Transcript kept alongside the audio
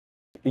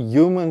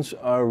Humans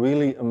are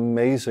really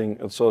amazing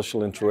at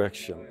social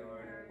interaction.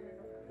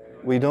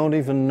 We don't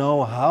even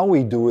know how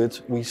we do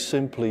it, we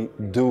simply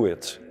do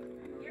it.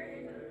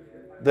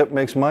 That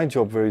makes my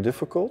job very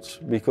difficult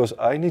because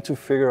I need to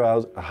figure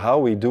out how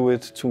we do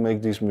it to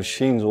make these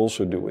machines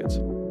also do it.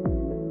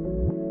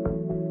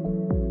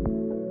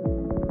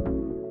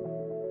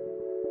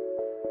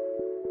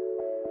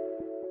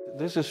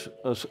 This is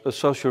a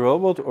social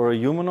robot or a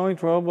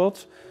humanoid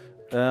robot,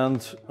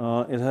 and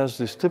it has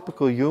this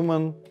typical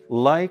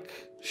human-like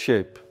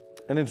shape.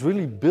 And it's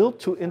really built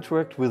to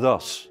interact with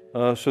us.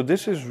 So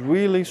this is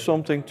really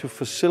something to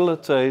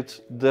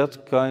facilitate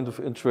that kind of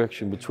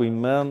interaction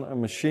between man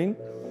and machine.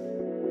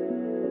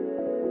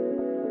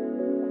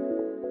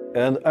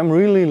 And I'm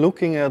really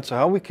looking at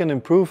how we can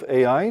improve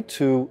AI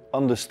to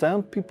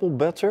understand people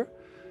better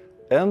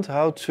and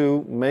how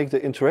to make the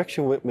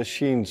interaction with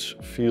machines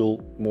feel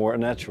more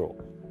natural.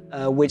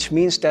 Which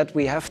means that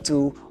we have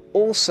to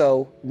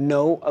also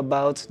know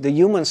about the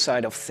human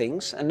side of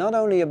things and not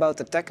only about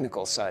the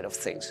technical side of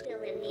things. Bill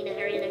and Nina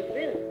are in a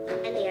room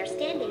and they are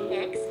standing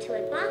next to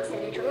a box in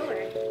a drawer.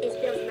 Is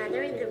Bill's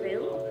mother in the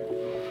room?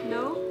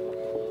 No.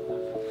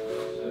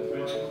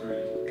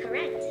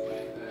 Correct.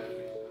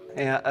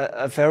 Yeah,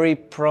 a very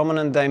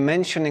prominent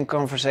dimension in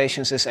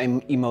conversations is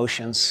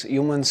emotions.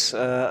 Humans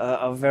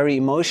are very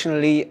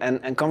emotionally,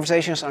 and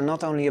conversations are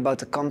not only about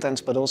the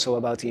contents but also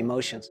about the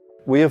emotions.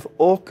 We have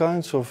all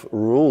kinds of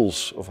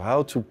rules of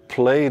how to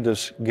play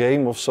this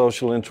game of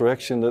social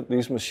interaction that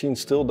these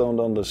machines still don't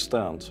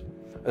understand.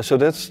 And so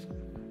that's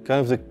kind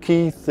of the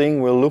key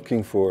thing we're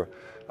looking for.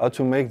 How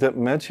to make that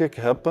magic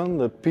happen,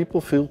 that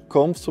people feel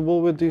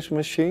comfortable with these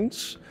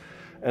machines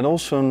and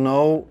also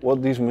know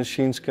what these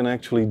machines can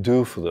actually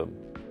do for them.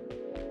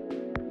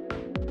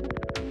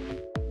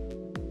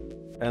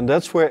 And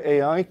that's where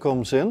AI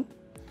comes in.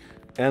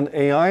 And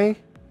AI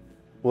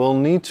will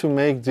need to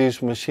make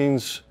these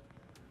machines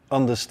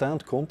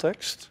understand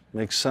context,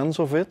 make sense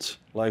of it,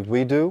 like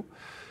we do,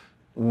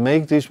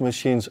 make these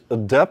machines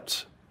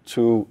adapt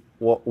to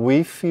what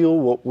we feel,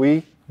 what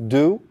we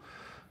do,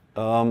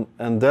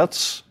 and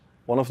that's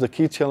one of the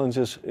key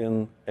challenges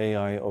in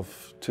AI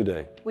of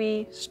today.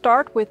 We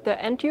start with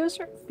the end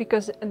user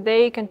because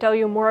they can tell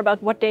you more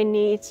about what they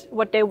need,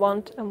 what they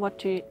want, and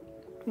what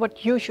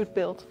you should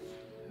build.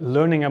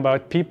 Learning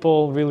about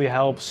people really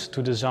helps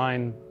to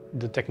design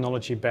the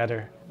technology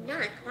better.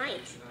 Not quite.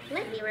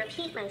 Let me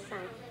repeat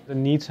myself. The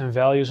needs and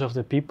values of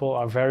the people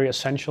are very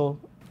essential,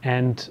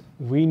 and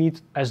we need,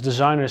 as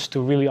designers,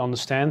 to really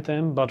understand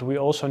them, but we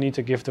also need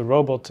to give the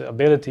robot the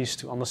abilities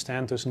to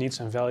understand those needs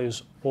and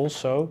values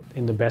also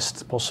in the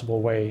best possible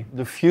way.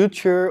 The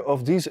future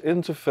of these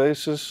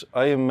interfaces,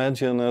 I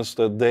imagine, as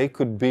that they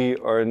could be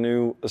our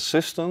new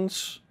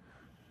assistants,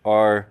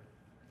 our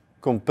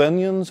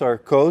companions, our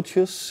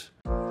coaches.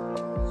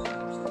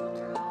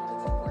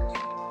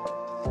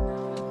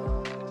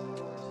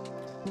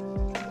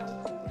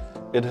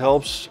 It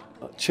helps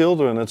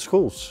children at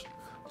schools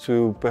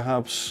to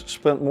perhaps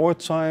spend more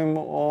time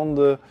on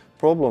the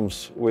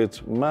problems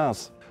with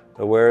math,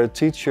 where a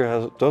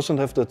teacher doesn't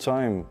have the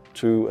time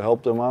to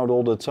help them out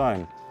all the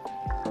time.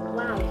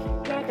 Wow,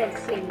 jij bent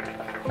slim.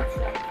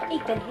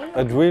 Ik ben heel...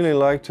 I'd really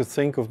like to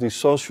think of these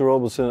social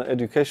robots in an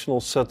educational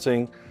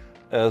setting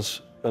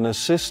as an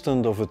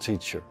assistant of a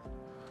teacher.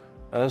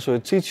 So a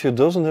teacher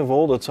doesn't have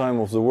all the time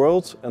of the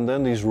world, and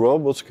then these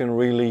robots can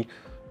really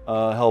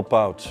help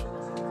out.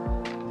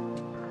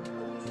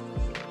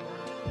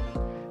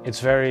 It's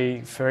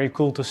very, very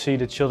cool to see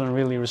the children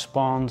really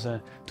respond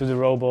to the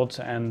robot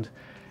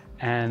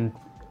and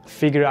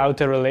figure out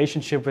their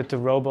relationship with the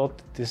robot.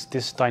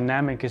 This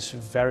dynamic is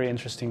very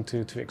interesting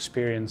to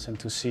experience and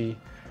to see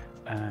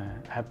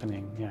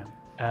happening.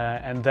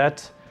 Yeah. And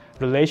that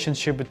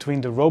relationship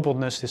between the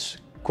robotness, this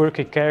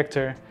quirky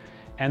character,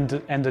 and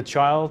the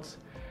child,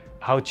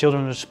 how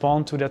children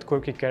respond to that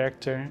quirky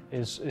character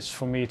is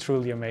for me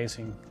truly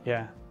amazing.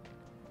 Yeah.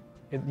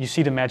 You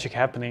see the magic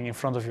happening in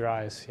front of your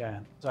eyes, yeah.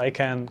 So I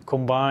can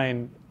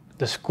combine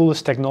the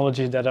coolest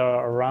technologies that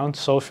are around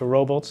social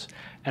robots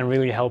and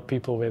really help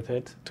people with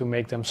it to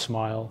make them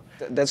smile.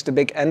 That's the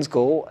big end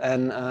goal,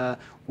 and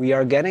we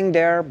are getting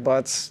there,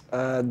 but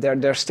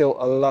there's still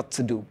a lot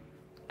to do.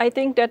 I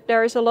think that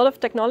there is a lot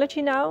of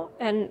technology now,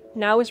 and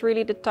now is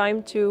really the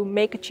time to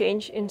make a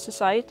change in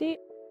society.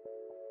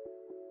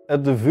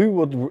 At the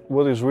VU,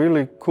 what is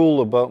really cool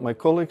about my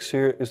colleagues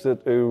here is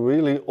that they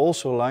really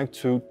also like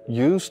to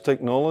use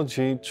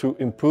technology to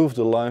improve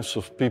the lives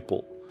of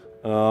people.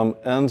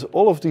 And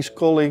all of these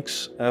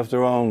colleagues have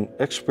their own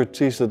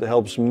expertise that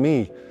helps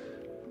me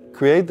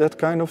create that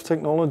kind of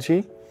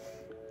technology.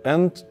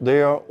 And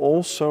they are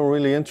also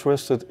really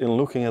interested in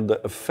looking at the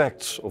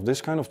effects of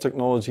this kind of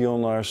technology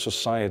on our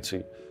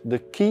society. The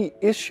key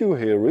issue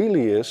here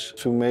really is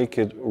to make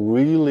it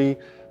really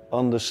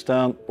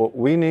understand what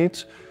we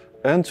need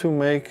and to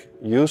make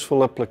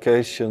useful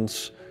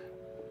applications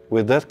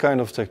with that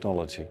kind of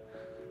technology.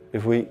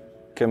 If we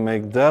can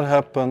make that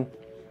happen,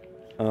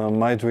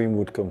 my dream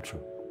would come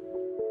true.